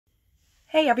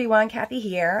Hey everyone, Kathy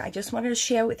here. I just wanted to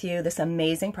share with you this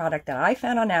amazing product that I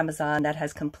found on Amazon that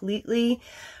has completely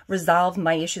resolved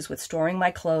my issues with storing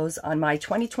my clothes on my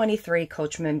 2023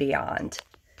 Coachmen Beyond.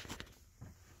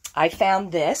 I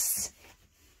found this.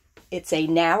 It's a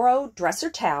narrow dresser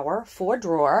tower,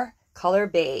 4-drawer, color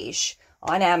beige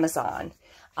on Amazon.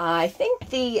 I think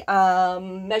the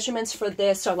measurements for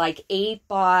this are like 8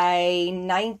 by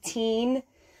 19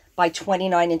 by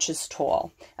 29 inches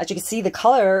tall. As you can see, the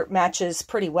color matches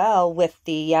pretty well with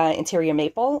the interior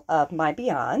maple of my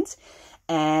Beyond.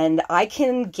 And I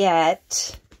can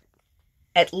get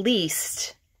at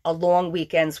least a long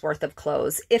weekend's worth of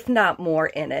clothes, if not more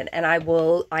in it. And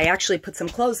I actually put some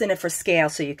clothes in it for scale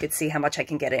so you could see how much I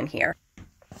can get in here.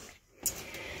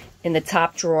 In the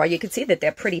top drawer, you can see that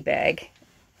they're pretty big.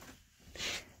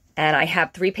 And I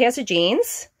have 3 pairs of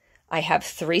jeans. I have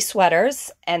 3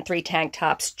 sweaters and 3 tank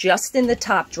tops just in the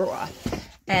top drawer.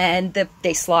 And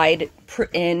they slide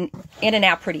in and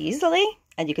out pretty easily.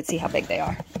 And you can see how big they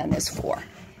are. And there's 4.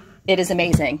 It is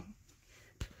amazing.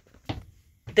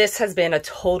 This has been a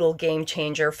total game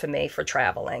changer for me for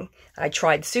traveling. I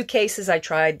tried suitcases. I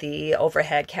tried the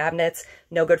overhead cabinets.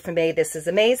 No good for me. This is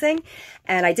amazing.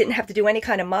 And I didn't have to do any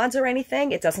kind of mods or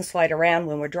anything. It doesn't slide around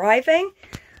when we're driving.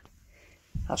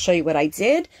 I'll show you what I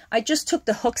did. I just took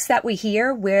the hooks that were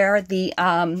here where the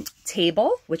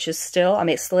table, which is still,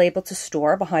 I'm still able to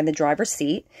store behind the driver's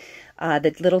seat.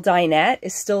 The little dinette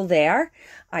is still there.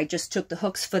 I just took the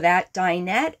hooks for that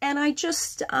dinette and I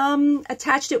just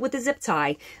attached it with a zip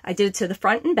tie. I did it to the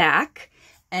front and back,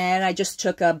 and I just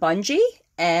took a bungee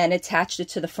and attached it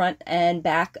to the front and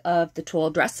back of the tall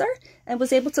dresser and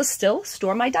was able to still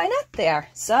store my dinette there.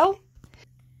 So,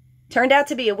 turned out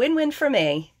to be a win-win for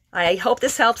me. I hope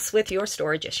this helps with your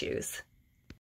storage issues.